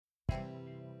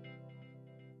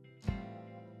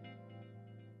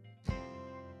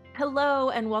Hello,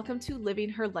 and welcome to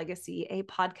Living Her Legacy, a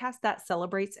podcast that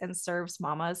celebrates and serves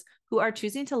mamas who are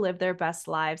choosing to live their best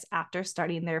lives after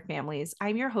starting their families.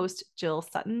 I'm your host, Jill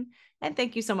Sutton, and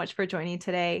thank you so much for joining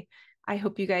today. I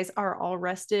hope you guys are all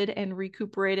rested and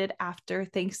recuperated after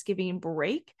Thanksgiving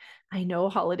break. I know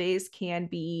holidays can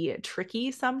be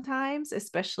tricky sometimes,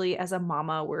 especially as a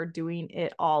mama. We're doing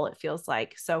it all, it feels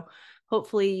like. So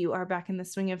hopefully you are back in the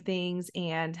swing of things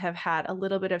and have had a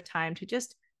little bit of time to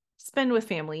just spend with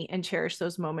family and cherish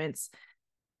those moments.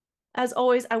 As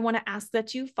always, I want to ask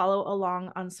that you follow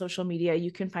along on social media.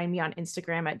 You can find me on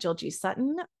Instagram at Jill G.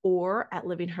 Sutton or at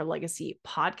Living Her Legacy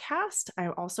Podcast. I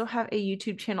also have a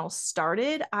YouTube channel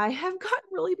started. I have gotten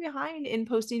really behind in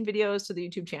posting videos to the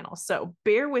YouTube channel, so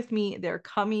bear with me. They're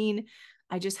coming.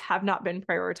 I just have not been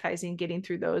prioritizing getting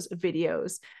through those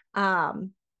videos.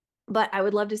 But I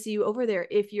would love to see you over there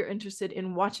if you're interested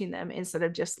in watching them instead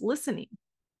of just listening.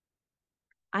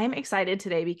 I'm excited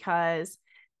today because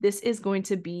this is going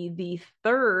to be the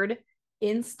third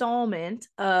installment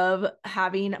of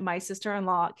having my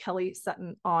sister-in-law, Kellie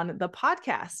Sutton, on the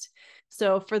podcast.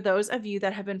 So for those of you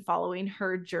that have been following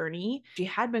her journey, she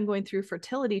had been going through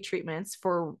fertility treatments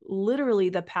for literally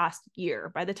the past year.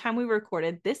 By the time we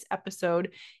recorded this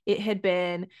episode, it had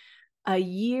been a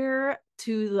year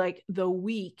to like the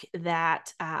week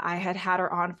that I had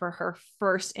her on for her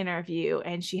first interview,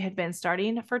 and she had been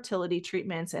starting fertility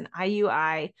treatments and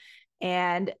IUI.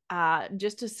 And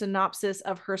just a synopsis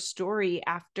of her story: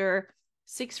 after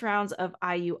 6 rounds of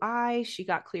IUI, she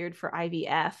got cleared for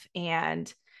IVF,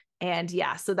 and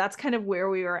yeah, so that's kind of where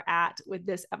we were at with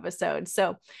this episode.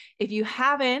 So if you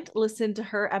haven't listened to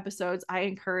her episodes, I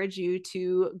encourage you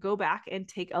to go back and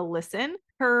take a listen.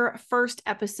 Her first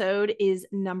episode is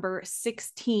number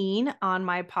 16 on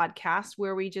my podcast,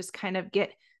 where we just kind of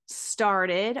get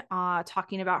started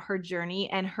talking about her journey,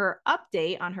 and her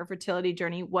update on her fertility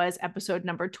journey was episode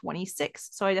number 26.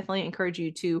 So I definitely encourage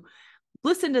you to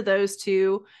listen to those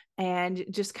two and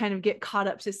just kind of get caught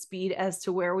up to speed as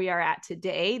to where we are at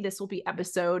today. This will be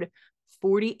episode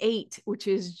 48, which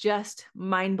is just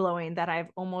mind-blowing that I've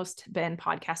almost been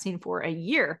podcasting for a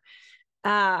year.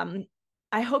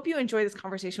 I hope you enjoy this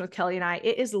conversation with Kellie and I.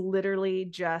 It is literally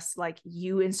just like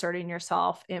you inserting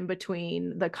yourself in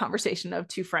between the conversation of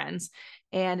two friends.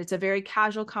 And it's a very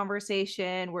casual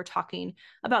conversation. We're talking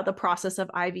about the process of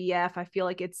IVF. I feel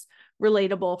like it's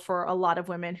relatable for a lot of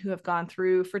women who have gone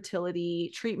through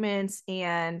fertility treatments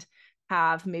and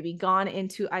have maybe gone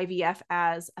into IVF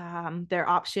as their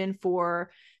option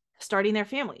for starting their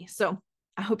family. So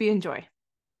I hope you enjoy.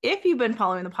 If you've been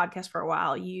following the podcast for a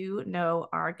while, you know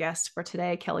our guest for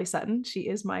today, Kellie Sutton. She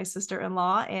is my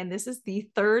sister-in-law, and this is the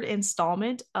third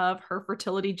installment of her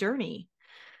fertility journey.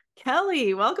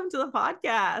 Kellie, welcome to the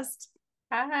podcast.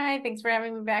 Hi, thanks for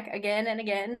having me back again and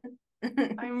again.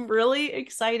 I'm really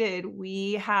excited.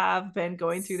 We have been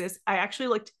going through this. I actually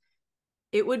looked,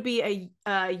 it would be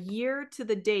a year to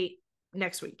the date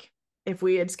next week if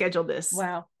we had scheduled this,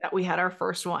 Wow, that we had our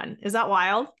first one. Is that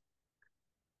wild?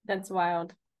 that's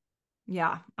wild.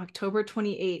 Yeah, October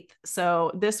 28th.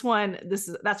 So that's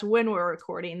when we're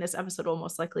recording. This episode will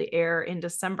most likely air in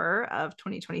December of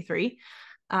 2023.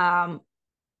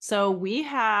 So we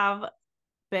have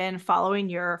been following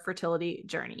your fertility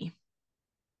journey.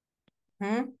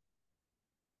 Hmm?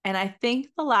 And I think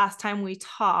the last time we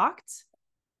talked,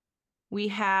 we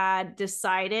had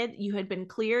decided you had been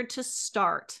cleared to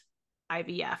start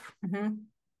IVF.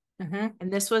 Mm-hmm. Mm-hmm.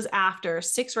 And this was after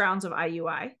 6 rounds of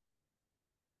IUI.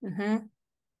 Mm-hmm.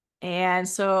 And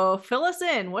so fill us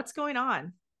in. What's going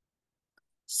on?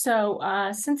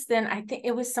 So since then, I think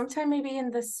it was sometime maybe in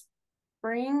the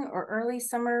spring or early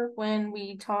summer when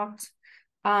we talked.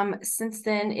 Since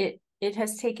then, it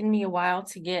has taken me a while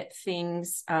to get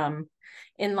things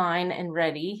in line and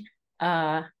ready.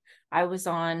 I was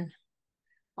on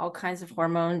all kinds of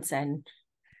hormones and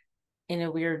in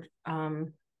a weird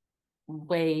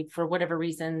way, for whatever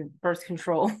reason, birth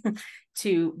control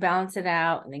to balance it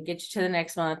out and then get you to the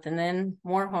next month and then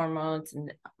more hormones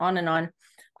and on and on.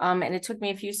 And it took me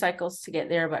a few cycles to get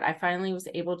there, but I finally was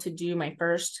able to do my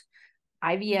first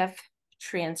IVF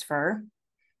transfer.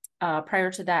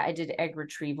 Prior to that, I did egg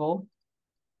retrieval.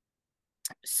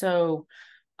 So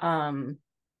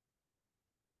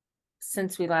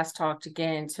since we last talked,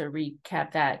 again, to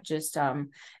recap that, just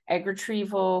egg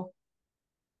retrieval,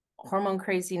 hormone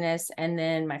craziness, and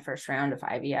then my first round of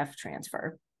IVF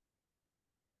transfer.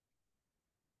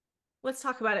 Let's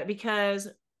talk about it, because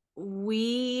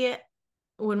when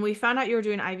we found out you were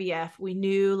doing IVF, we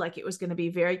knew like it was going to be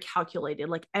very calculated.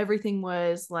 Like everything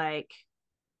was like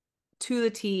to the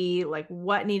T, like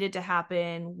what needed to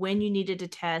happen, when you needed to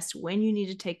test, when you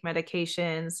needed to take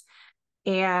medications.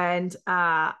 And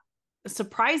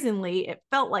surprisingly, it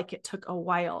felt like it took a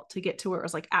while to get to where it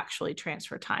was like actually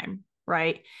transfer time.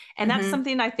 Right. And that's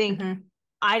something I think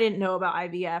I didn't know about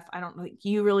IVF. I don't think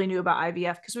you really knew about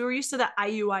IVF because we were used to that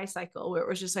IUI cycle where it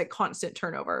was just like constant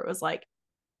turnover. It was like,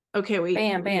 okay, we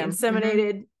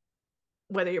inseminated,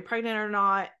 whether you're pregnant or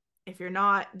not. If you're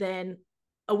not, then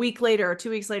a week later or 2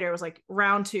 weeks later, it was like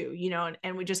round two,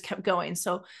 and we just kept going.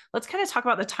 So let's kind of talk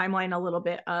about the timeline a little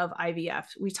bit of IVF.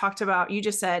 We talked about, you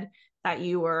just said that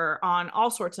you were on all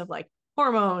sorts of like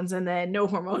hormones and then no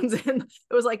hormones. And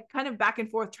it was like kind of back and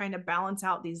forth trying to balance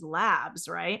out these labs,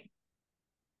 right?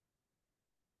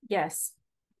 Yes.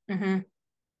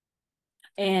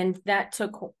 And that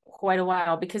took quite a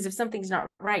while because if something's not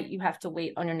right, you have to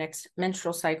wait on your next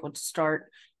menstrual cycle to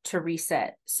start to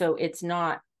reset. So it's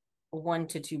not 1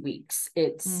 to 2 weeks.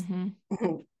 It's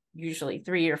usually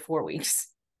 3 or 4 weeks.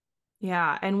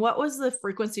 Yeah. And what was the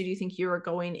frequency do you think you were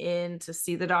going in to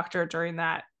see the doctor during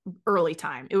that early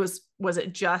time? Was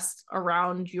it just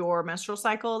around your menstrual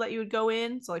cycle that you would go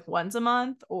in? So like once a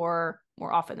month or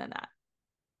more often than that?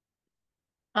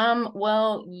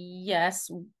 Well, yes,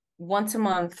 once a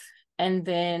month. And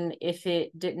then if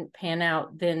it didn't pan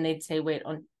out, then they'd say, wait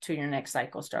until your next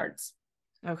cycle starts.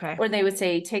 Okay. Or they would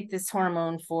say, take this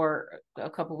hormone for a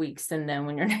couple weeks, and then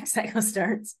when your next cycle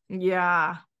starts.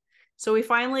 Yeah. So we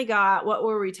finally got, what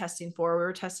were we testing for? We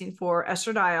were testing for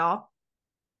estradiol.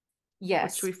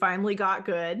 Yes. Which we finally got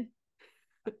good.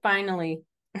 Finally.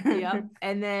 Yep.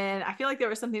 And then I feel like there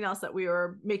was something else that we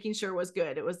were making sure was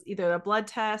good. It was either a blood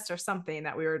test or something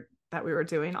that we were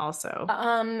doing also.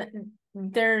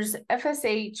 There's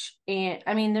FSH, and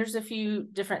I mean there's a few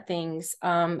different things.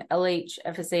 LH,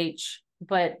 FSH,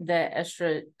 but the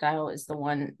estradiol is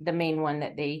the main one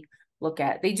that they look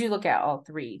at. They do look at all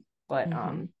three, but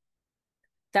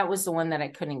that was the one that I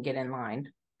couldn't get in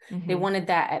line. They wanted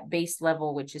that at base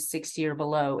level, which is 60 or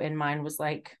below, and mine was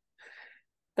like,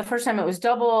 the first time it was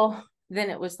double, then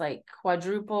it was like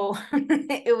quadruple.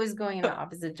 It was going in the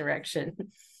opposite direction.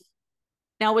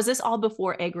 Now, was this all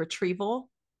before egg retrieval?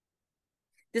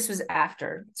 This was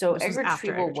after. So egg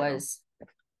retrieval was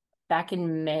back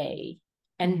in May.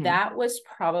 And that was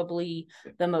probably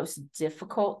the most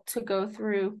difficult to go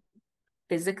through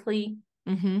physically.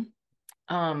 As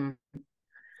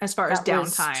far as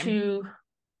downtime.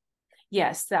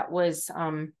 Yes, that was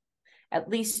at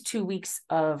least 2 weeks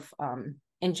of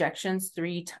injections,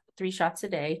 three shots a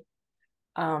day.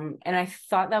 And I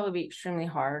thought that would be extremely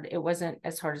hard. It wasn't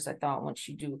as hard as I thought. Once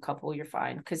you do a couple, you're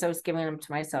fine, because I was giving them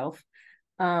to myself.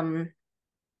 That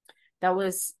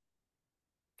was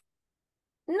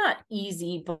not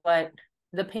easy, but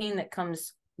the pain that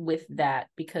comes with that,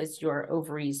 because your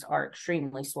ovaries are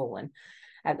extremely swollen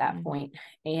at that point.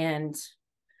 And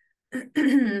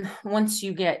once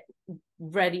you get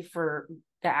ready for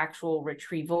the actual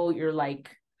retrieval, you're like,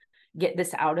 get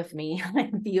this out of me. I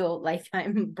feel like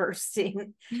I'm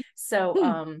bursting.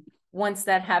 So once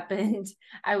that happened,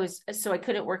 I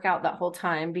couldn't work out that whole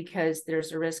time because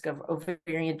there's a risk of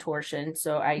ovarian torsion.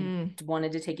 So I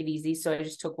wanted to take it easy. So I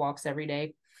just took walks every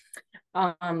day,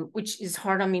 which is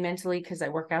hard on me mentally because I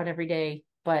work out every day.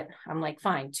 But I'm like,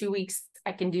 fine, 2 weeks,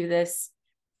 I can do this.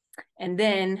 And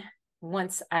then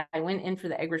once I went in for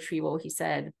the egg retrieval, he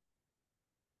said,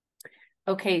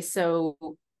 okay, so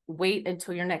wait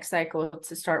until your next cycle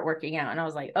to start working out. And I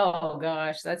was like, oh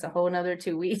gosh, that's a whole nother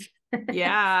 2 weeks.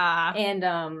 Yeah.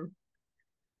 And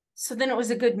so then it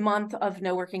was a good month of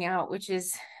no working out, which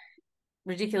is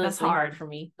ridiculously hard for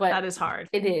me. But that is hard.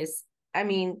 It is. I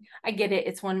mean, I get it.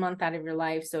 It's 1 month out of your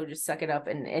life, so just suck it up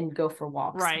and go for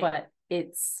walks. Right. But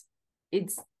it's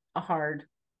a hard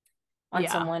on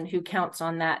someone who counts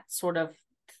on that sort of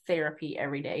therapy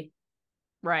every day.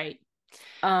 Right.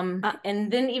 And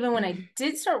then even when I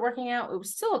did start working out, it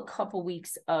was still a couple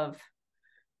weeks of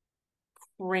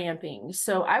cramping.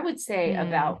 So I would say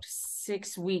about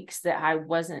 6 weeks that I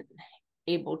wasn't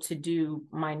able to do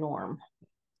my norm.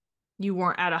 You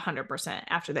weren't at 100%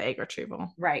 after the egg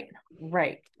retrieval. Right.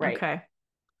 Okay.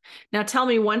 Now tell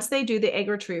me, once they do the egg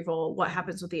retrieval, what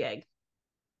happens with the egg?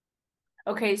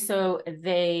 Okay, so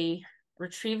they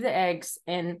retrieve the eggs,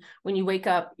 and when you wake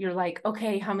up, you're like,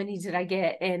 okay, how many did I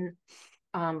get? And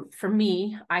for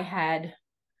me, I had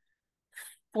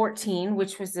 14,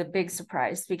 which was a big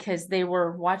surprise because they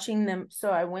were watching them. So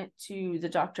I went to the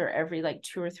doctor every like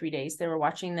 2 or 3 days. They were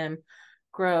watching them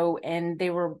grow, and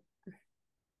they were,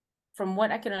 from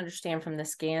what I could understand from the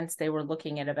scans, they were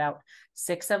looking at about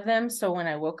 6 of them. So when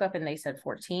I woke up and they said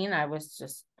 14, I was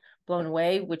just blown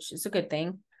away, which is a good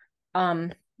thing.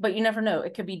 but you never know.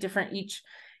 It could be different each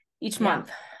Yeah.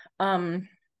 month.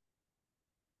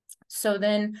 So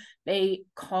then they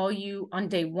call you on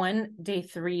day 1, day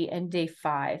 3, and day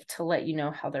 5 to let you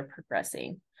know how they're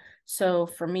progressing. So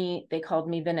for me, they called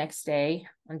me the next day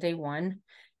on day 1,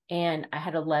 and I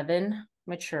had 11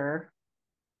 mature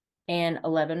and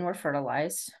 11 were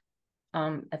fertilized.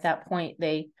 At that point,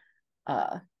 they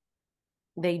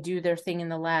do their thing in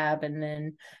the lab, and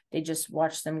then they just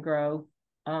watch them grow,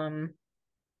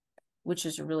 which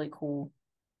is a really cool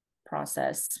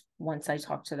process. Once I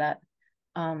talked to that,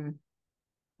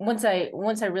 once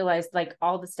I realized like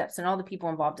all the steps and all the people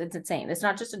involved, it's insane. It's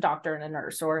not just a doctor and a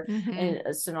nurse or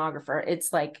a sonographer.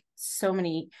 It's like so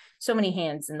many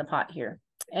hands in the pot here.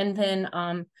 And then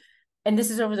and this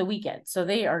is over the weekend, so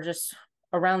they are just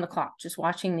around the clock just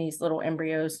watching these little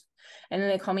embryos. And then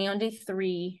they call me on day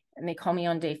 3 and they call me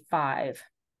on day 5.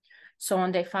 So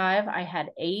on day 5 I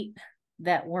had 8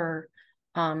 that were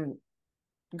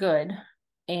good,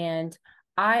 and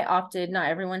I opted, not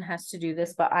everyone has to do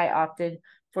this, but I opted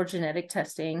for genetic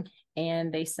testing,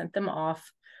 and they sent them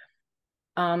off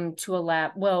to a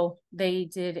lab. Well, they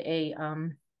did a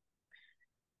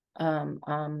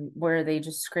where they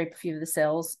just scrape a few of the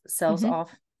cells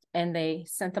off, and they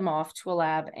sent them off to a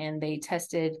lab, and they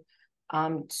tested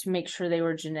to make sure they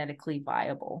were genetically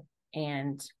viable,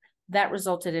 and that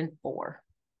resulted in 4.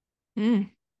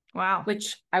 Wow.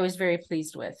 Which I was very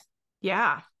pleased with.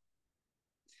 Yeah.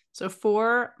 So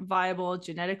 4 viable,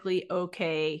 genetically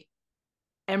okay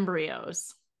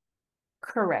embryos.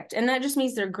 Correct. And that just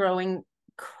means they're growing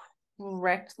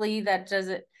correctly. That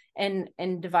doesn't, and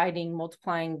dividing,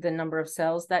 multiplying the number of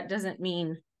cells, that doesn't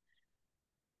mean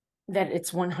that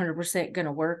it's 100% going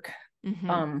to work.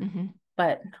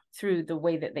 But through the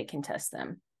way that they can test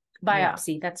them.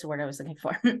 Biopsy, that's the word I was looking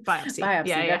for. Biopsy.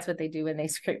 Yeah, that's what they do when they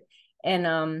scrape.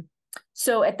 And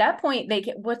so at that point,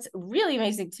 what's really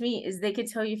amazing to me is they could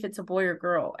tell you if it's a boy or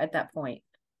girl at that point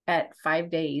at 5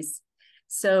 days.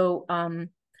 So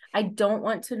I don't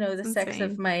want to know the sex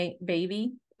of my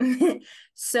baby.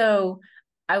 So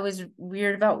I was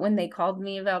weird about when they called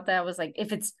me about that. I was like,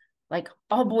 if it's like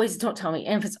all boys, don't tell me.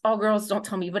 And if it's all girls, don't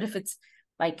tell me. But if it's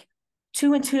like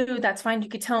 2 and 2, that's fine. You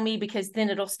could tell me, because then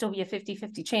it'll still be a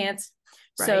 50-50 chance.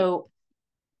 Right. So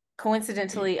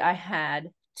coincidentally, I had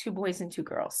 2 boys and 2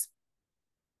 girls.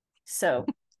 So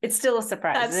it's still a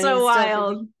surprise. That's so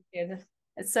wild.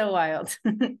 It's so wild.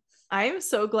 I am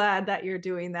so glad that you're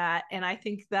doing that. And I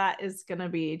think that is going to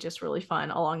be just really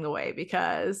fun along the way,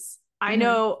 because I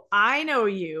know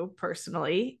you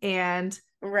personally, and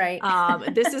right.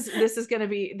 This is going to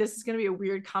be a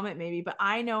weird comment maybe, but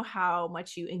I know how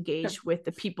much you engage with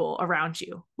the people around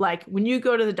you. Like when you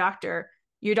go to the doctor,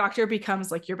 your doctor becomes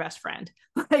like your best friend.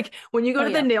 Like when you go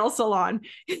to the nail salon,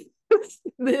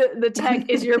 the tech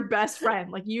is your best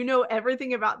friend. Like, you know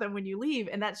everything about them when you leave,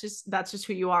 and that's just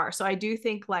who you are. So I do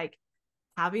think like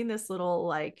having this little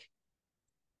like,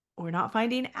 we're not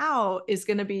finding out, is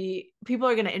going to be, people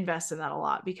are going to invest in that a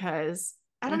lot, because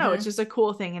I don't know, it's just a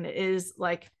cool thing. And it is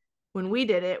like, when we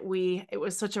did it, it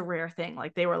was such a rare thing.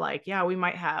 Like they were like, yeah, we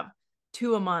might have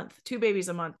 2 babies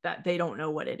a month that they don't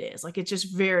know what it is. Like, it's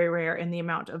just very rare in the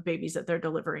amount of babies that they're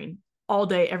delivering all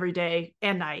day, every day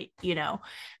and night,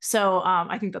 So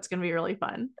I think that's going to be really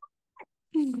fun.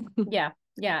 Yeah.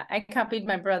 I copied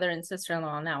my brother and sister-in-law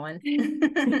on that one.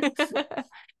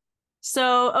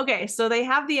 So they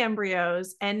have the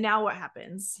embryos, and now what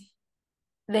happens?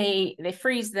 They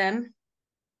freeze them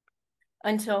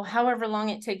until however long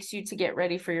it takes you to get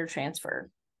ready for your transfer.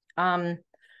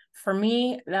 For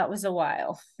me, that was a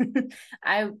while.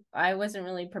 I wasn't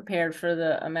really prepared for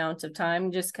the amount of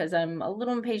time, just because I'm a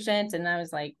little impatient, and I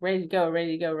was like ready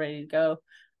to go.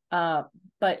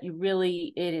 But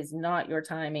it is not your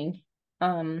timing.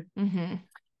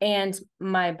 And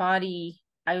my body,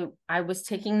 I was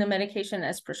taking the medication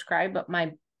as prescribed, but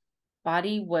my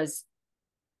body was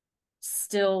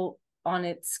still on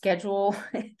its schedule.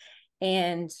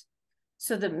 And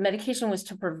so the medication was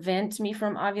to prevent me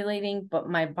from ovulating, but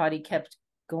my body kept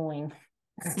going.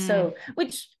 So,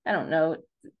 which I don't know,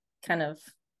 kind of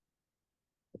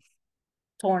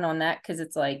torn on that, because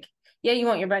it's like, yeah, you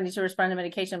want your body to respond to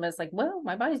medication, but it's like, well,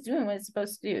 my body's doing what it's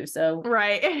supposed to do. So,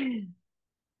 right.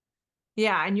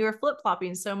 Yeah. And you're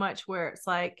flip-flopping so much, where it's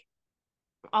like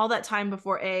all that time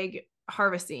before egg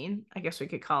harvesting, I guess we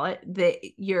could call it, that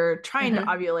you're trying to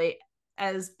ovulate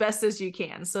as best as you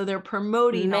can. So they're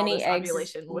promoting all this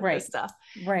ovulation with this stuff.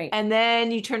 Right. And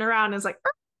then you turn around and it's like,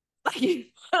 you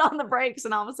put on the brakes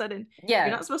and all of a sudden you're Yeah.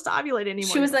 not supposed to ovulate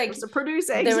anymore. She was You're not like, supposed to produce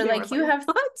eggs they were anymore. like, It's you like, have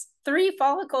what? 3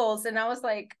 follicles. And I was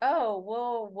like, oh,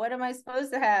 well, what am I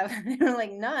supposed to have? And they were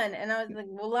like, none. And I was like,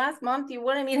 well, last month you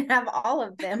wanted me to have all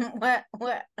of them. How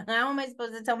am I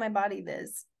supposed to tell my body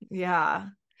this? Yeah.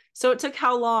 So it took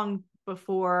how long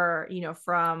before,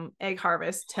 from egg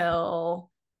harvest till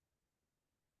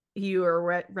you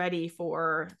were ready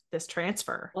for this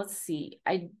transfer? Let's see.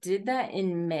 I did that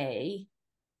in May.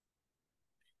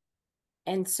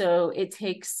 And so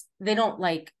they don't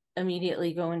like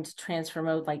immediately go into transfer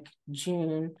mode like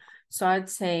June. So I'd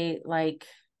say like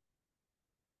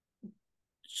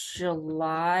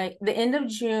July, the end of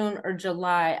June or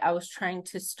July, I was trying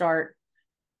to start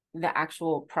the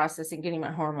actual process and getting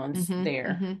my hormones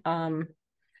there. And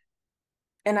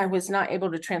I was not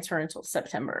able to transfer until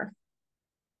September.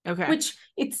 Okay. Which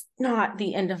it's not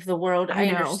the end of the world. I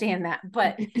understand that,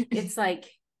 but it's like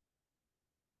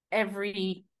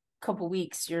every couple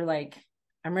weeks you're like,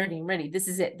 I'm ready. This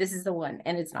is it. This is the one.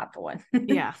 And it's not the one.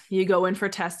 Yeah. You go in for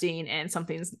testing and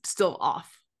something's still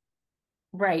off.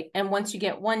 Right. And once you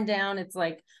get one down, it's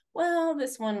like, well,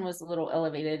 this one was a little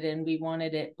elevated and we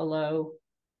wanted it below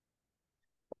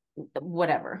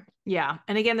whatever. Yeah.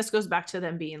 And again, this goes back to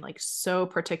them being like so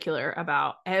particular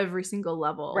about every single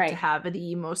level to have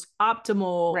the most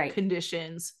optimal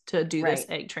conditions to do this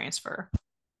egg transfer.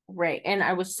 Right. And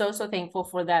I was so thankful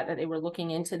for that they were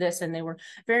looking into this, and they were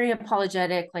very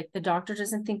apologetic. Like, the doctor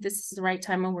doesn't think this is the right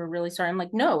time and we're really sorry. I'm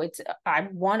like, no, I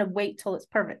want to wait till it's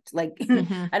perfect. Like,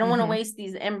 I don't want to waste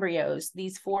these embryos,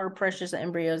 these 4 precious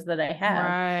embryos that I have.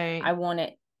 Right. I want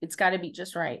it's got to be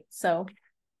just right. So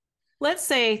let's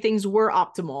say things were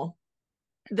optimal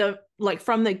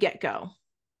from the get-go,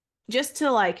 just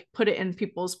to like put it in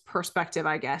people's perspective,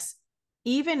 I guess.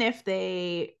 Even if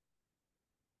they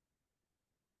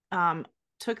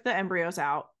took the embryos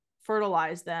out,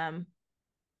 fertilized them,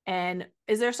 and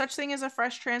is there such thing as a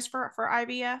fresh transfer for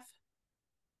IVF?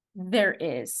 There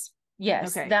is.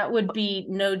 Yes. Okay. That would be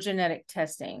no genetic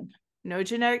testing. No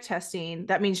genetic testing.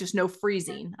 That means just no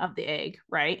freezing of the egg,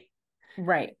 right?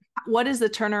 Right. What is the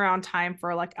turnaround time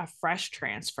for like a fresh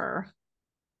transfer?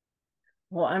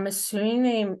 Well, I'm assuming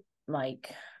they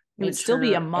like it would still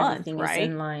be a month, everything right? Is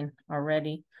in line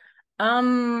already.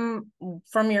 From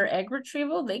your egg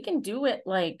retrieval, they can do it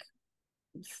like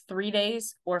 3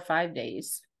 days or 5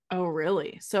 days. Oh,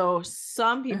 really? So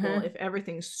some people, if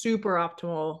everything's super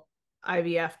optimal,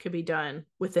 IVF could be done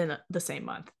within the same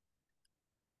month.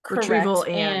 Correct. Retrieval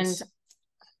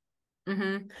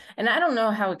and I don't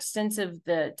know how extensive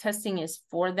the testing is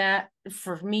for that.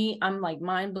 For me, I'm like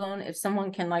mind blown. If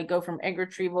someone can like go from egg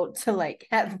retrieval to like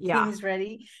have things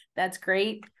ready, that's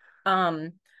great.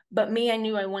 But me, I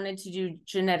knew I wanted to do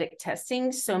genetic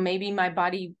testing, so maybe my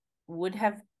body would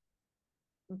have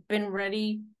been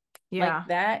ready like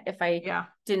that if I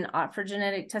didn't opt for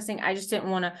genetic testing. I just didn't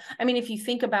want to. I mean, if you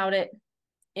think about it,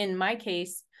 in my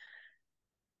case,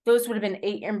 those would have been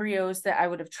 8 embryos that I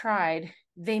would have tried.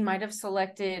 They might have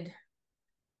selected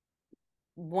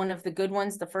one of the good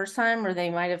ones the first time, or they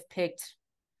might have picked,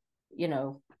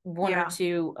 one or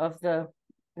 2 of the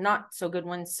not so good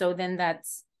ones. So then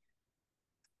that's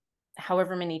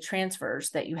however many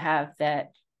transfers that you have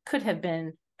that could have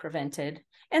been prevented.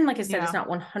 And like I said, it's not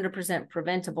 100%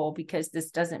 preventable, because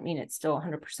this doesn't mean it's still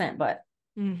 100%, but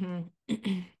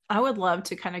I would love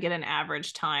to kind of get an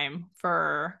average time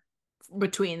for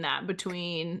between I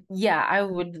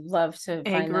would love to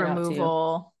egg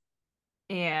removal.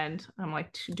 And I'm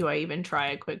like, do I even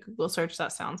try a quick Google search?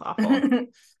 That sounds awful.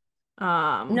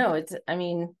 No,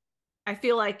 I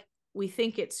feel like we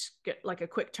think it's like a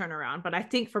quick turnaround, but I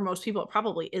think for most people it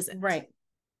probably isn't. Right.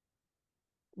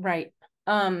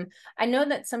 I know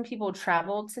that some people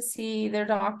travel to see their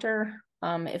doctor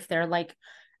if they're like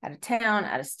out of town,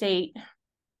 out of state,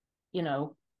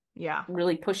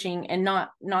 really pushing and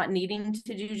not needing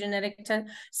to do genetic test.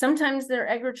 Sometimes their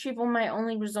egg retrieval might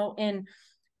only result in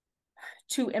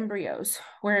 2 embryos,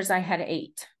 whereas I had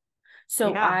 8.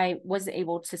 So I was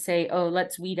able to say, oh,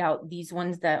 let's weed out these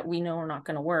ones that we know are not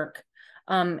going to work.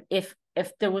 If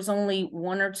there was only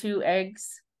 1 or 2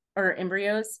 eggs or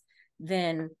embryos,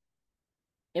 then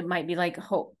it might be like,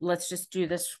 oh, let's just do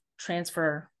this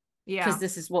transfer, because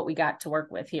this is what we got to work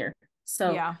with here.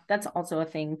 So that's also a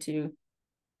thing too.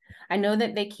 I know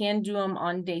that they can do them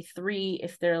on day 3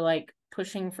 if they're like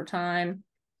pushing for time.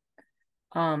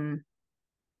 But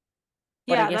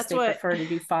I guess they prefer to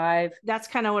do 5. That's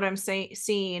kind of what I'm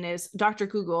seeing is Dr.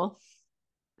 Google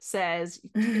says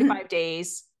 3 to 5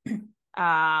 days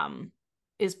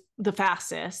is the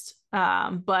fastest.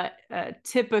 But a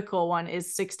typical one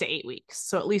is 6 to 8 weeks.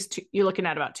 So at least you're looking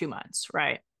at about 2 months,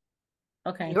 right?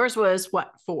 Okay. Yours was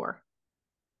what, 4?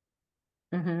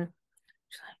 Mm-hmm.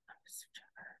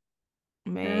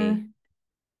 May.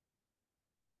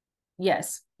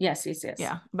 Yes. Yes. Yes. Yes.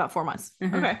 Yeah, about 4 months.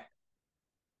 Mm-hmm. Okay.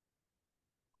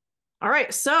 All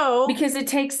right. So Because it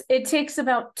takes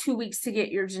about 2 weeks to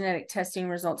get your genetic testing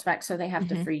results back, so they have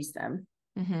to Mhm. freeze them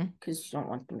Mhm. because you don't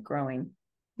want them growing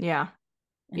Yeah.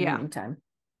 in the Yeah. meantime.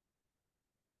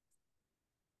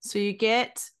 So you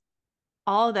get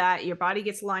all of that, your body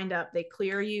gets lined up, they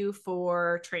clear you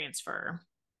for transfer.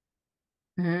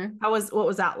 Mm-hmm. What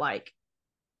was that like?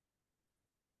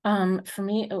 For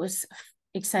me, it was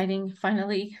exciting.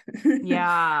 Finally, I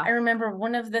Yeah. remember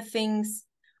one of the,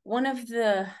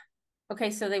 okay,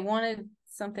 so they wanted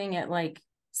something at like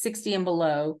 60 and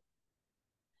below,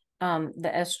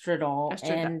 the estradiol,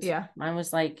 and Yeah. mine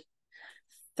was like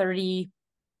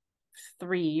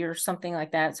 33 or something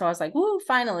like that. So I was like, woo,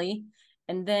 finally.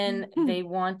 And then they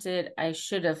wanted, I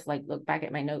should have like looked back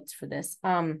at my notes for this,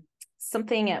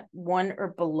 something at 1 or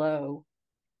below.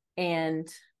 And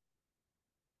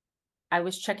I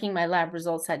was checking my lab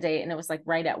results that day and it was like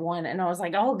right at 1. And I was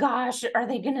like, oh gosh, are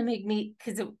they going to make me?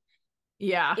 Because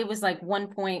Yeah. it was like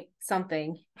 1 point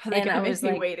something. Are they And gonna I make was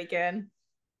me like, wait again?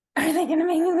 are they going to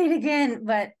make me wait again?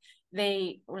 But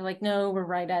they were like, no, we're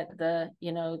right at the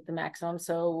maximum.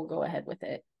 So we'll go ahead with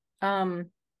it.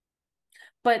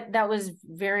 But that was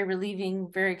very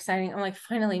relieving, very exciting. I'm like,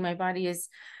 finally, my body is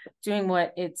doing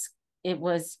what it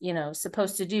was,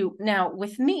 supposed to do. Now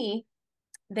with me,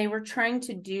 they were trying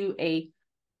to do a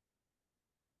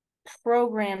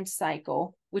programmed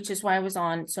cycle, which is why I was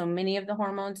on so many of the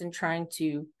hormones and trying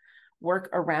to work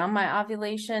around my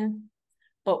ovulation.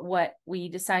 But what we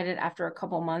decided after a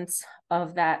couple months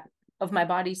of that, of my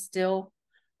body still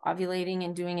ovulating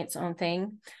and doing its own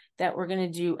thing, that we're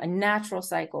going to do a natural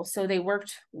cycle. So they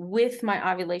worked with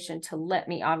my ovulation to let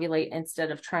me ovulate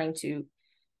instead of trying to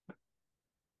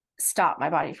stop my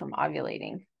body from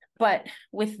ovulating. But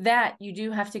with that, you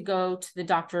do have to go to the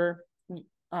doctor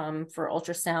for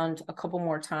ultrasound a couple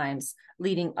more times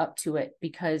leading up to it,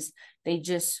 because they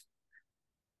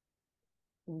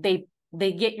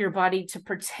get your body to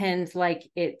pretend like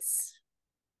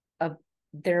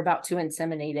they're about to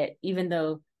inseminate it, even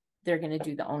though they're going to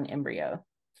do the own embryo.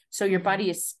 So your body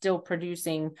is still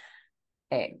producing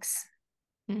eggs,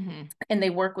 and they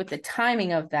work with the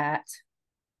timing of that.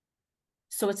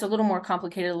 So it's a little more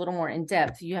complicated, a little more in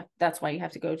depth. That's why you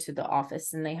have to go to the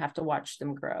office and they have to watch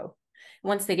them grow.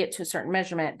 Once they get to a certain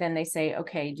measurement, then they say,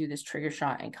 okay, do this trigger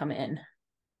shot and come in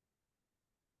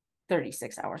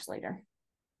 36 hours later.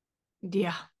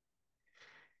 Yeah.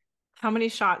 How many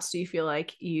shots do you feel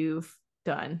like you've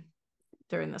done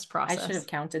during this I should have process?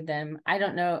 counted them. I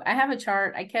don't know. I have a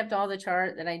chart. I kept all the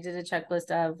chart that I did a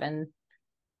checklist of, and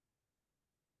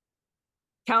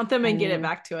Count them I and get it mean,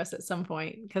 back to us at some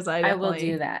point, because I will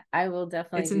do that. I will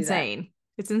definitely it's do that. insane.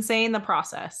 It's insane, the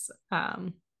process.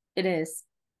 It is.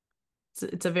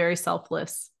 It's a very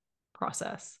selfless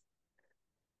process.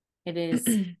 It is.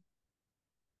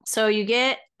 So you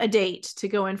get a date to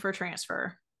go in for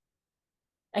transfer,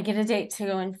 I get a date to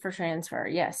go in for transfer.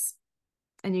 Yes.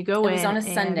 and you go It was in on a and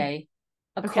Sunday,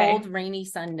 a okay. cold, rainy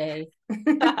Sunday.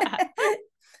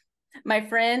 My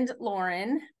friend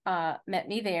Lauren met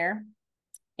me there,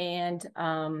 and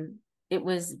it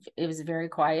was very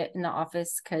quiet in the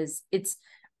office because it's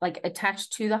like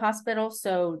attached to the hospital,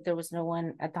 so there was no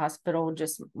one at the hospital.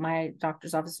 Just my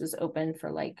doctor's office was open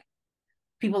for like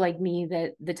people like me,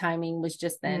 that the timing was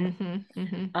just then.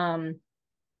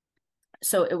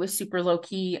 So it was super low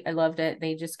key. I loved it.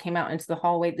 They just came out into the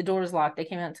hallway. The door was locked. They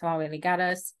came out into the hallway. They got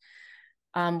us.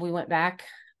 We went back.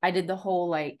 I did the whole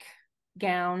like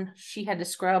gown. She had to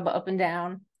scrub up and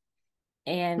down,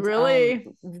 and Really?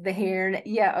 the hair.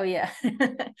 Yeah. Oh yeah.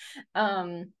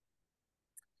 um,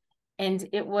 and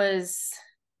it was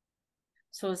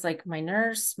like my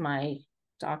nurse, my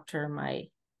doctor, my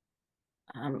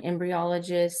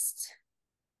embryologist.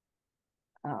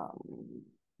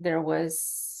 There was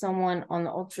someone on the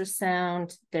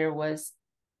ultrasound. There was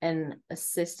an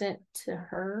assistant to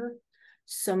her.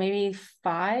 So maybe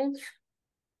 5,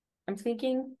 I'm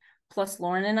thinking, plus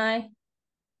Lauren and I.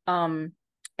 And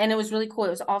it was really cool. It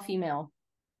was all female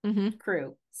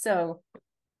crew. So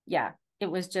yeah, it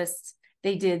was just,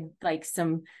 they did like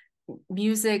some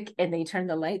music and they turned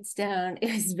the lights down.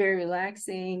 It was very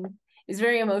relaxing. It was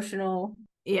very emotional.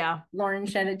 Yeah. Lauren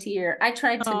shed a tear. I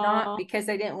tried to not, Oh, because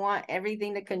I didn't want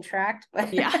everything to contract,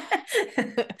 but yeah. You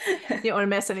don't want to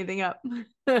mess anything up.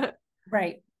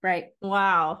 right, right.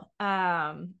 Wow.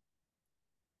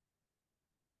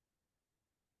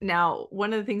 Now,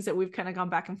 one of the things that we've kind of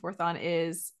gone back and forth on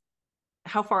is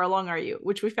how far along are you?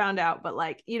 Which we found out, but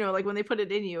like, you know, like when they put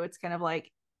it in you, it's kind of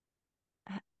like,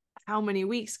 how many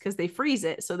weeks? Because they freeze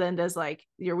it. So then does like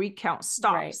your week count Right.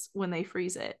 stops when they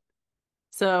freeze it.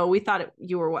 So we thought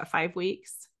you were what, 5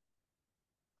 weeks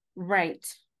Right.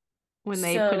 when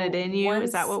they put it So in you?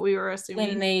 Is that what we were when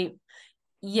assuming? they,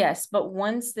 yes, but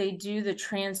once they do the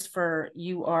transfer,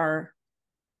 you are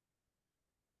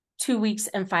 2 weeks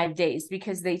and 5 days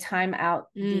because they time out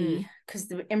because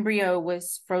the embryo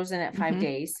was frozen at 5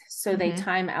 days. So they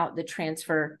time out the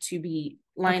transfer to be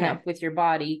line Okay. up with your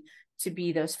body to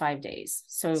be those 5 days.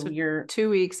 So So you're 2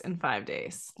 weeks and 5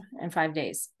 days. in 5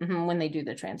 days when they do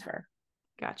the transfer.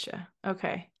 Gotcha.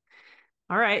 Okay.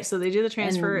 All right. So they do the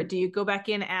transfer. And Do you go back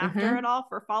in after at all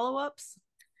for follow-ups?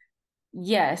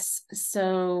 yes.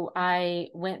 So I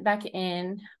went back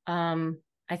in.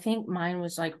 I think mine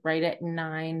was like right at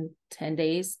 9-10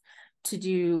 days to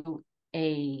do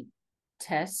a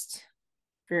test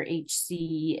for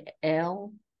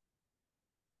HCL,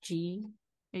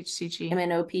 HCG.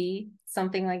 MNOP,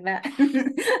 something like that.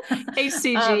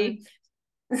 HCG.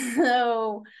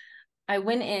 So I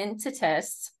went in to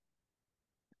test.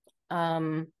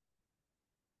 And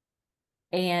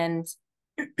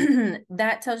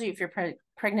that tells you if you're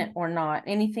pregnant or not.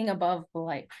 Anything above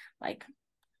like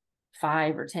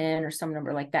 5 or 10 or some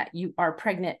number like that, you are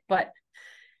pregnant. But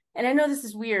and I know this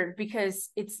is weird because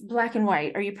it's black and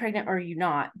white. Are you pregnant or are you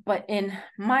not? But in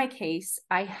my case,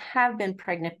 I have been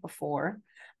pregnant before,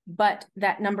 but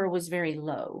that number was very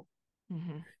low.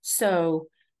 So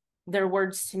their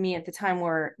words to me at the time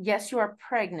were, yes, you are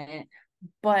pregnant,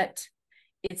 but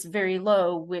it's very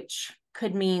low, which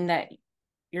could mean that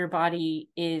your body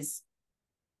is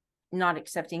not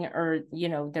accepting it, or, you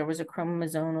know, there was a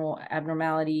chromosomal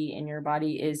abnormality and your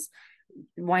body is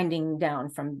winding down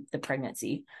from the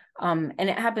pregnancy. And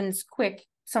it happens quick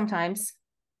sometimes.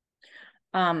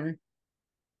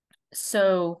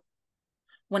 So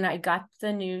when I got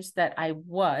the news that I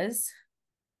was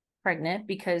pregnant,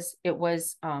 because it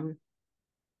was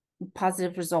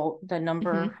positive result, the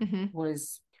number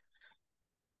was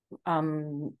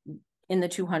in the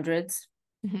 200s.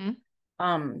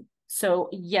 So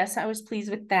yes, I was pleased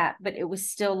with that, but it was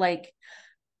still like,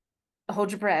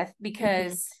 hold your breath,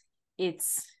 because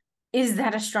is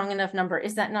that a strong enough number?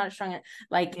 Is that not a strong enough?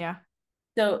 Like, Yeah.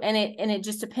 So, and it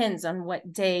just depends on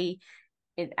what day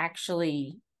it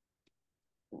actually,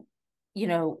 you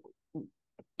know,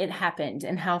 it happened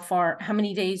and how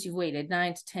many days you waited,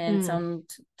 9 to 10,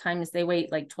 sometimes they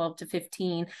wait like 12 to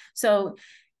 15. So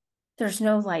there's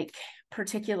no like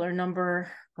particular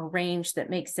number or range that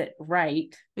makes it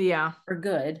right. Yeah. Or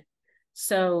good.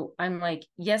 So I'm like,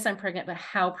 yes, I'm pregnant, but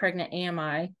how pregnant am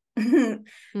I?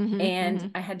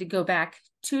 And I had to go back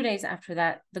 2 days after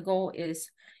that. The goal is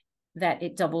that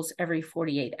it doubles every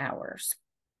 48 hours.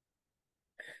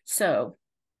 So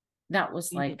that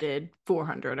was You did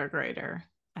 400 or greater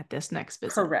at this next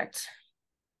visit. Correct.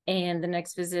 And the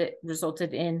next visit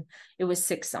resulted in, it was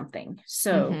 6 something.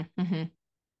 So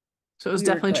so it was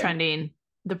definitely trending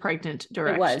the pregnant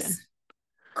direction. It was.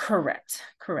 Correct.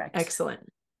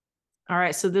 Excellent. All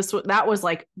right. So that was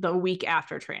like the week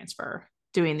after transfer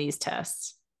doing these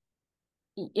tests.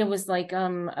 It was like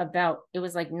it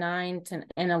was like 9 to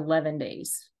 11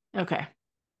 days. Okay.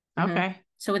 Okay.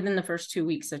 So within the first 2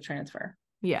 weeks of transfer.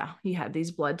 Yeah, you had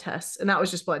these blood tests, and that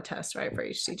was just blood tests, right, for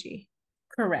HCG?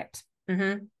 Correct.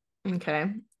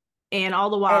 Okay. And all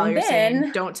the while you're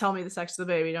saying, don't tell me the sex of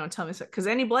the baby, don't tell me sex, because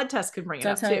any blood test could bring it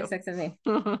up too. Don't tell me the sex of me.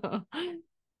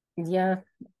 Yeah,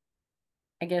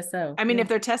 I guess so. I mean, if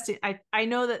they're testing, I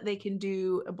know that they can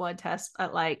do a blood test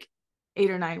at like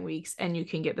 8 or 9 weeks, and you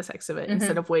can get the sex of it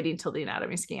instead of waiting till the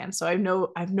anatomy scan. So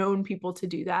I've known people to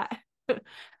do that.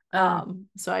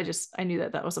 So I knew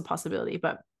that was a possibility.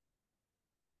 But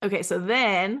okay, so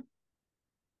then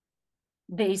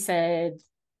they said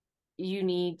you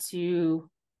need to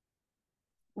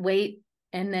wait,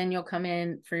 and then you'll come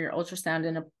in for your ultrasound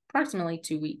in approximately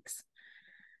 2 weeks.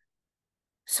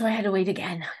 So I had to wait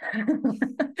again.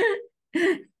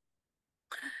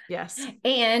 Yes.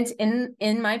 And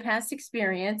in my past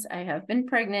experience, I have been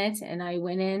pregnant and I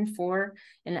went in for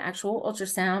an actual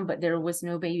ultrasound, but there was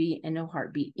no baby and no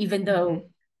heartbeat, even though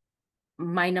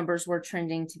my numbers were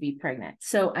trending to be pregnant.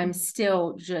 So I'm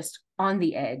still just on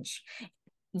the edge.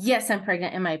 Yes, I'm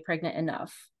pregnant. Am I pregnant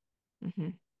enough?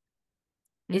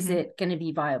 Is it going to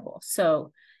be viable?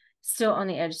 So still on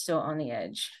the edge. So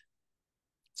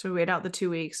we wait out the 2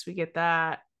 weeks. We get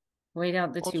that. Wait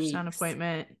out the 2 weeks. Ultrasound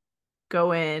appointment.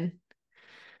 Go in.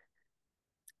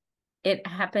 It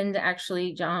happened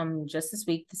actually just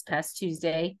this past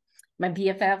Tuesday. My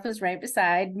BFF was right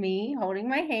beside me holding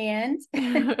my hand.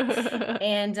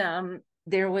 And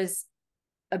there was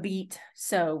a beat,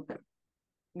 so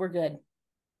we're good.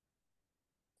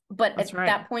 But That's at right.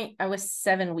 that point, I was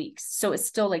 7 weeks, so it's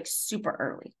still like super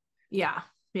early. Yeah.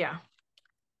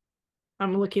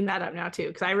 I'm looking that up now too,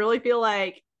 because I really feel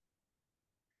like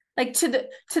to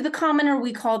the commoner,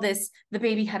 we call this the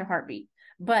baby had a heartbeat,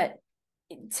 but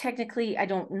technically, I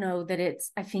don't know that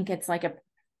I think it's like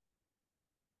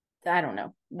I don't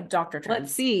know, doctor terms.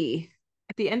 Let's see.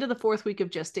 At the end of the 4th week of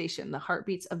gestation, the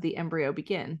heartbeats of the embryo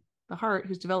begin. The heart,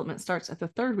 whose development starts at the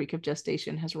 3rd week of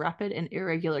gestation, has rapid and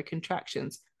irregular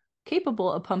contractions,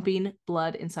 capable of pumping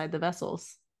blood inside the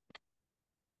vessels.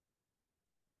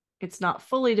 It's not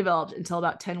fully developed until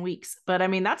about 10 weeks, but I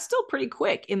mean, that's still pretty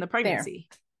quick in the pregnancy.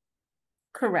 There.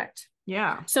 Correct.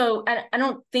 Yeah. So I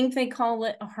don't think they call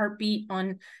it a heartbeat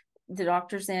on the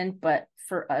doctor's end, but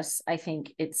for us, I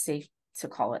think it's safe to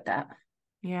call it that.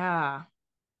 Yeah.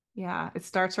 It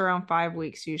starts around 5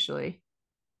 weeks usually.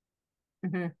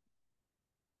 Mm-hmm.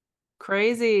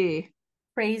 Crazy.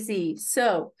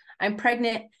 So I'm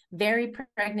pregnant, very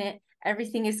pregnant.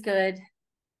 Everything is good.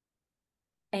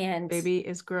 And baby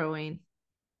is growing.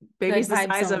 Baby's the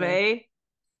size of a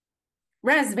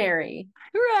raspberry.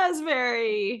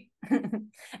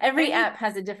 Every app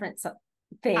has a different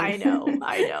thing. I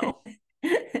know.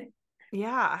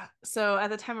 Yeah. So at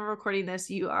the time of recording this,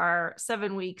 you are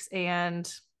 7 weeks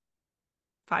and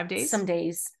 5 days. Some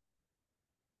days.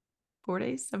 4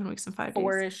 days, 7 weeks and 5 days.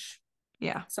 4-ish.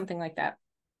 Yeah. Something like that.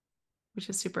 Which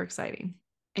is super exciting.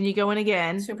 And you go in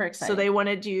again. Super exciting. So they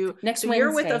wanted you next Wednesday.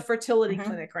 You're with a fertility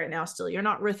clinic right now still. You're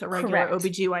not with a regular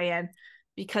OBGYN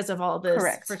because of all this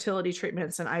fertility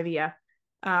treatments and IVF.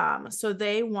 So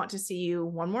they want to see you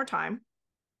one more time.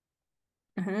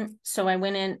 So I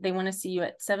went in, they want to see you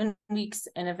at 7 weeks,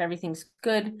 and if everything's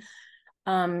good,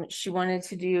 she wanted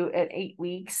to do at 8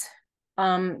 weeks.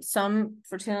 Some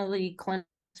fertility clinics,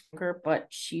 but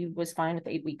she was fine with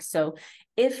 8 weeks. So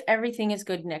if everything is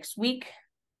good next week,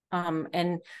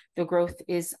 and the growth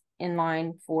is in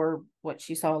line for what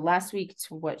she saw last week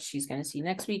to what she's going to see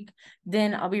next week,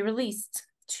 then I'll be released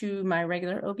to my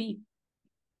regular OB.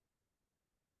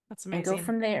 That's amazing. And go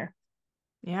from there.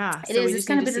 Yeah. It is. It's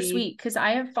kind of bittersweet because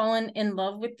I have fallen in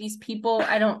love with these people.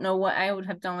 I don't know what I would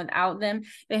have done without them.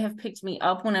 They have picked me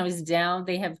up when I was down.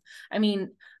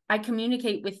 I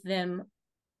communicate with them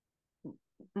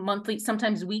monthly,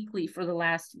 sometimes weekly for the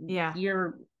last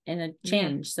year and a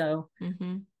change. So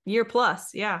year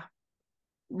plus. Yeah.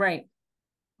 Right.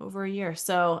 Over a year.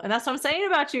 So, and that's what I'm saying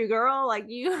about you, girl. Like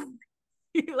you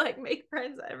like make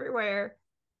friends everywhere.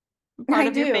 Part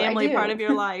of your family, part of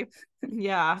your life.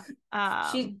 Yeah.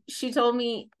 She told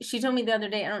me the other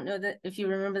day, I don't know that if you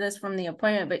remember this from the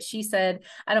appointment, but she said,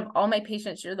 out of all my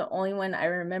patients, you're the only one I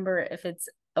remember if it's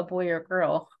a boy or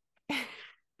girl.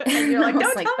 And you're like,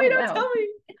 don't tell me.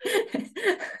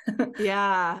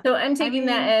 Yeah. So I'm taking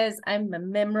that as I'm a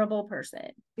memorable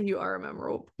person. You are a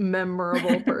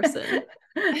memorable person.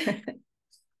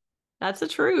 That's the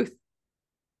truth.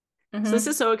 So this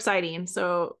is so exciting.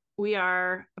 So we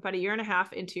are about 1.5 years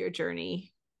into your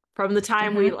journey from the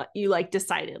time you like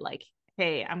decided like,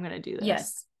 hey, I'm going to do this.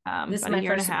 Yes. This is my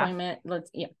first appointment.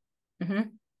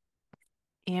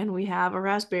 And we have a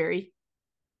raspberry.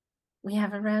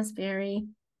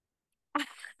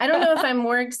 I don't know if I'm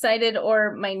more excited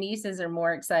or my nieces are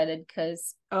more excited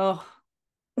because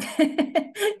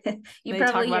you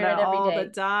probably hear it all the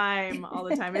time.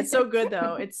 It's so good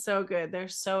though. It's so good. They're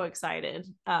so excited.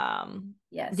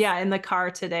 Yes. Yeah. In the car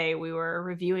today, we were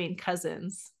reviewing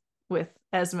Cousins with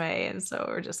Esme. And so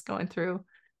we're just going through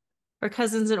our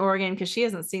cousins in Oregon because she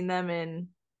hasn't seen them in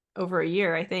over a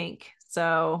year, I think.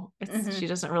 So she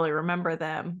doesn't really remember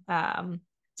them.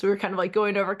 So we were kind of like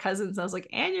going over cousins. I was like,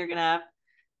 and you're going to have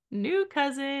new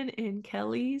cousin in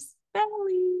Kellie's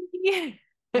belly.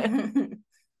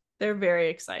 They're very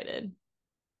excited.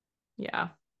 Yeah.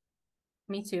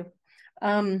 Me too.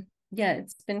 Yeah,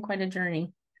 it's been quite a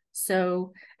journey.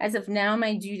 So as of now,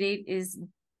 my due date is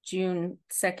June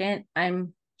 2nd.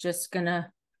 I'm just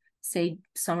gonna say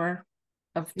summer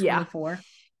of 24.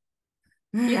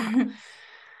 Yeah.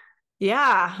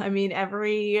 I mean,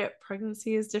 every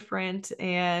pregnancy is different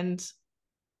and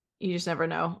you just never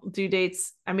know. Due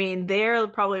dates, I mean, they're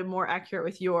probably more accurate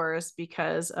with yours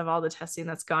because of all the testing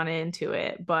that's gone into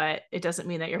it, but it doesn't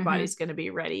mean that your body's going to be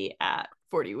ready at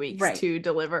 40 weeks to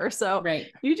deliver. So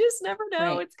you just never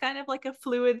know. It's kind of like a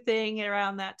fluid thing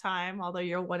around that time, although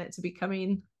you'll want it to be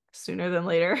coming sooner than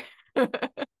later.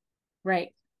 Right.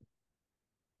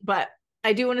 But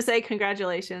I do want to say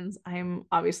congratulations. I'm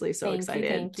obviously so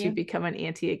excited to become an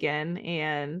auntie again.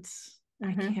 And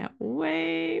I can't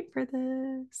wait for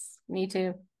this. Me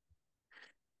too.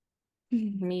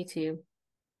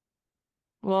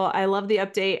 Well, I love the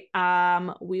update.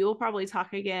 We will probably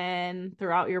talk again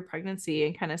throughout your pregnancy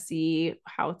and kind of see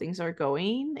how things are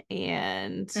going.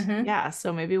 And Mm-hmm. yeah,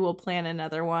 so maybe we'll plan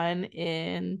another one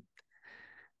in,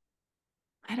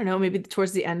 I don't know, maybe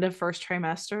towards the end of first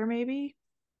trimester, maybe.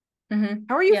 Mm-hmm.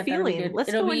 How are you Yeah, that'll be feeling? good. Let's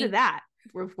It'll go into be that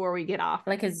before we get off.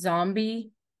 like a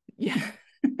zombie. Yeah.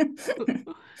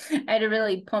 I had to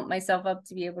really pump myself up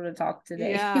to be able to talk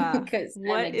today Yeah. because I'm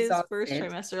What is first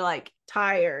exhausted, trimester like?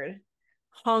 Tired,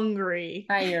 hungry.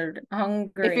 tired, If you're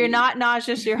hungry. not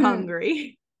nauseous, you're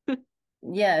hungry.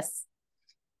 Yes.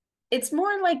 It's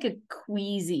more like a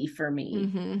queasy for me.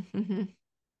 Mm-hmm.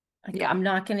 Like Yeah. I'm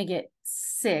not going to get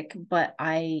sick, but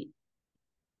I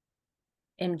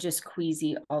am just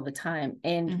queasy all the time.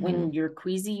 And Mm-hmm. when you're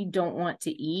queasy, you don't want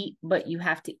to eat, but you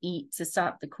have to eat to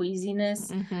stop the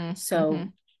queasiness. Mm-hmm. Mm-hmm. So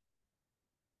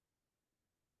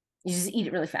you just eat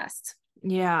it really fast.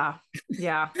 Yeah.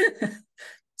 Yeah.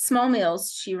 Small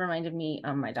meals, she reminded me,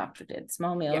 my doctor did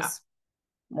small Yeah. meals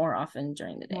more often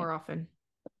during the day. More often.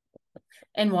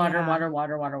 And water, Yeah. water,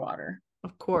 water, water, water.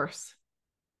 Of course.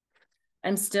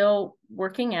 I'm still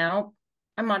working out.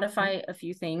 I Yep. modify a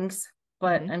few things,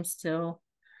 but Mm-hmm. I'm still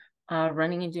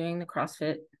running and doing the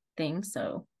CrossFit thing.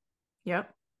 So,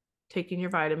 Yep. Taking your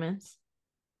vitamins.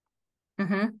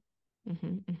 mm-hmm,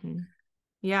 Mm-hmm. Mm-hmm.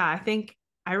 Yeah,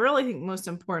 I really think most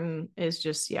important is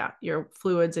just, yeah, your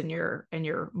fluids and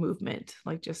your movement,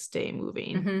 like just stay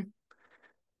moving.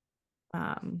 mm-hmm.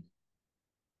 Um,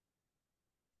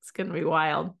 it's gonna be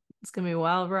wild. It's gonna be a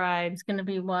wild ride. It's going to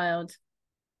be wild.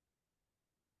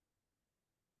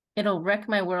 It'll wreck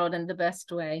my world in the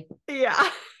best way. Yeah,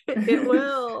 it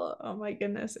will. Oh my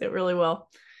goodness, it really will.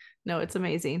 No, it's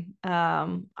amazing.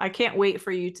 I can't wait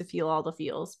for you to feel all the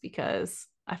feels because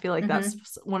I feel like that's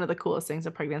Mm-hmm. one of the coolest things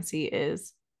of pregnancy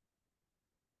is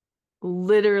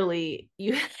literally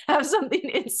you have something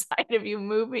inside of you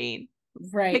moving,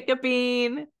 Right,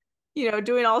 hiccuping,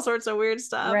 doing all sorts of weird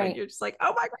stuff, and right. you're just like,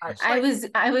 oh my gosh, I like, was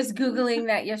I was Googling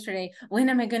that yesterday. When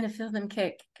am I going to feel them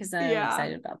kick? Because I'm yeah,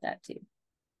 excited about that too.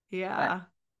 But yeah.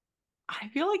 I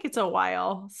feel like it's a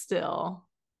while still.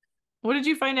 What did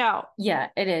you find out? yeah,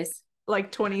 it is.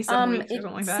 Like 20 some weeks or It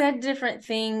something like that? said different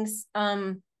things.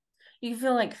 You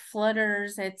feel like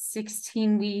flutters at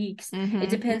 16 weeks. It Mm-hmm.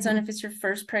 depends on Mm-hmm. if it's your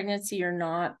first pregnancy or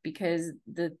not, because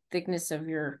the thickness of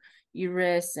your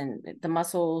uterus and the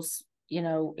muscles,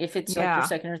 if it's like your Yeah.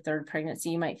 second or third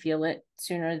pregnancy, you might feel it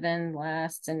sooner than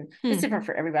last. And it's Hmm. different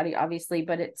for everybody, obviously,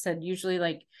 but it said usually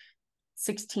like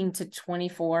 16 to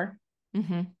 24.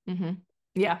 Mm-hmm. Mm-hmm.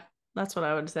 Yeah, that's what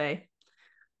I would say.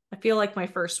 I feel like my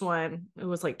first one, it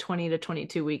was like 20 to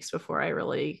 22 weeks before I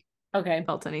really Okay,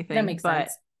 felt that anything. makes But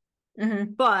sense.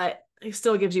 Mm-hmm. but it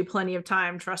still gives you plenty of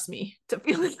time, trust me, to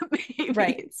feel the baby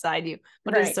Right, inside you.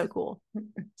 But it's right. so cool.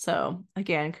 So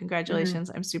again, Mm-hmm. congratulations.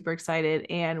 I'm super excited.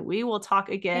 And we will talk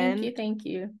Thank again you, thank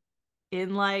you.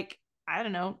 in like, I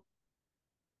don't know,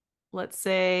 let's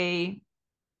say,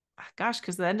 gosh,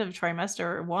 because the end of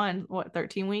trimester one, what,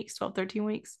 13 weeks, 12, 13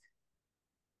 weeks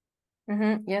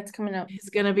Mm-hmm. Yeah, it's coming up. is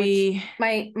gonna Which be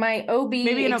my OB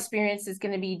maybe in a experience is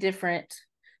going to be different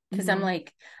because mhm.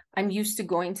 I'm used to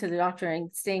going to the doctor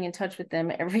and staying in touch with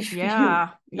them every few Yeah.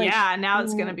 like Yeah. Now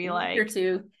it's gonna be week or like,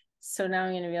 two. So now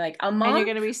I'm going to be like a and you're month.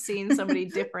 gonna be seeing somebody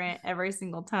different every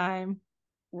single time.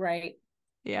 Right,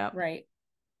 Yeah. right.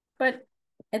 But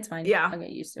it's fine. Yeah. I'll get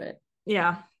used to it.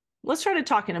 Yeah. Let's try to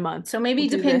talk in a month. So We'll maybe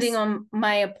do depending this. on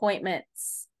my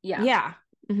appointments. Yeah. Yeah.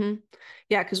 Hmm.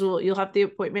 Yeah, because you'll have the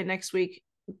appointment next week,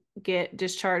 get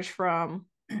discharged from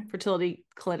fertility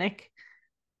clinic,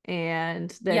 and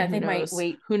then Yeah, who they might knows?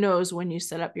 wait. Who knows when you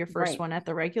set up your first Right. one at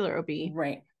the regular OB?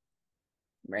 Right.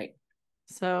 Right.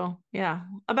 So yeah,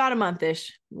 about a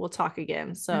month-ish, we'll talk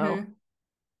again. So Mm-hmm.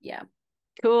 Yeah.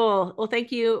 cool. Well,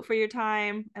 thank you for your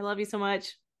time. I love you so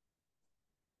much.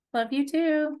 Love you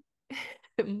too.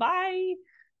 Bye.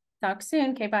 Talk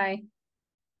soon. Okay, bye.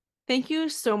 Thank you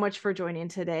so much for joining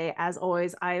today. As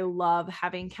always, I love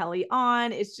having Kellie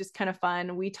on. It's just kind of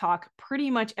fun. We talk pretty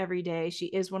much every day. She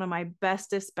is one of my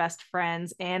bestest best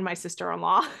friends and my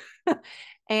sister-in-law.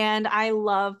 And I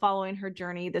love following her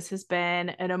journey. This has been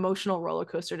an emotional roller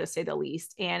coaster to say the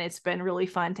least, and it's been really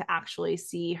fun to actually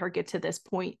see her get to this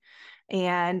point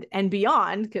and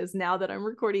beyond, because now that I'm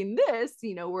recording this,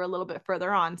 we're a little bit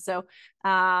further on. So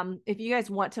if you guys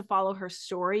want to follow her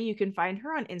story, you can find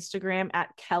her on Instagram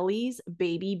at Kellie's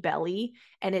Baby Belly,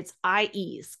 and it's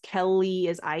IE's. Kellie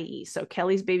is IE. So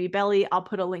Kellie's Baby Belly. I'll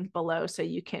put a link below so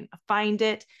you can find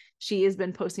it. She has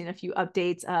been posting a few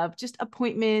updates of just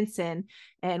appointments and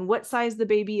what size the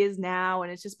baby is now,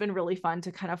 and it's just been really fun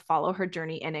to kind of follow her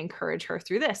journey and encourage her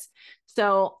through this.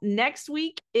 So next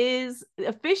week is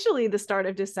officially the start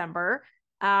of December.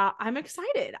 I'm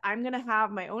excited. I'm going to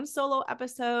have my own solo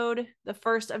episode the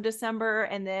 1st of December.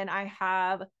 And then I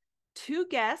have 2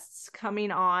 guests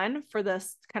coming on for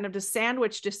this kind of to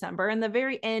sandwich December. And the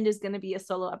very end is going to be a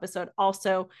solo episode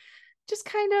also, just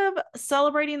kind of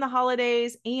celebrating the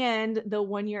holidays and the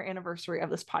 1-year anniversary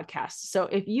of this podcast. So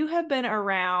if you have been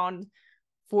around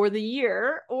for the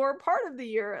year or part of the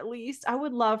year, at least, I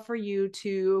would love for you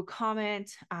to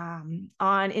comment on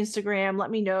Instagram.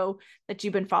 Let me know that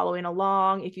you've been following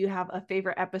along. If you have a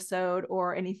favorite episode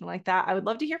or anything like that, I would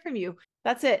love to hear from you.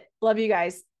 That's it. Love you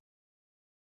guys.